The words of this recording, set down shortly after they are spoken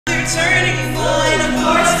turning point, a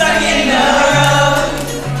fork stuck in the road.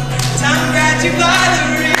 Time grabbed you by the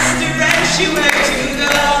wrist, directs you where to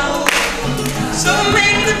go. So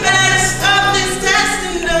make the best of this test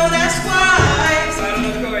and don't ask why. So I don't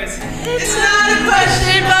know the chords. It's not a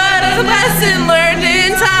question, but a lesson learned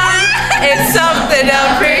in time. It's something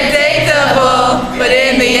unpredictable, but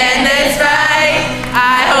in the end it's right.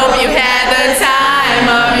 I hope you had the time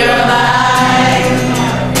of your life.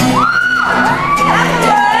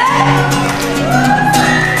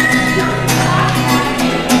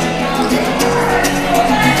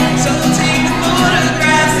 So take the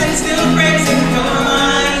photographs and still frames in your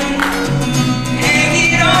mind. Hang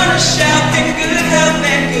it on a shelf in good health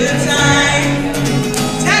and good time.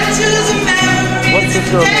 Tattoos of memories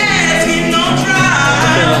and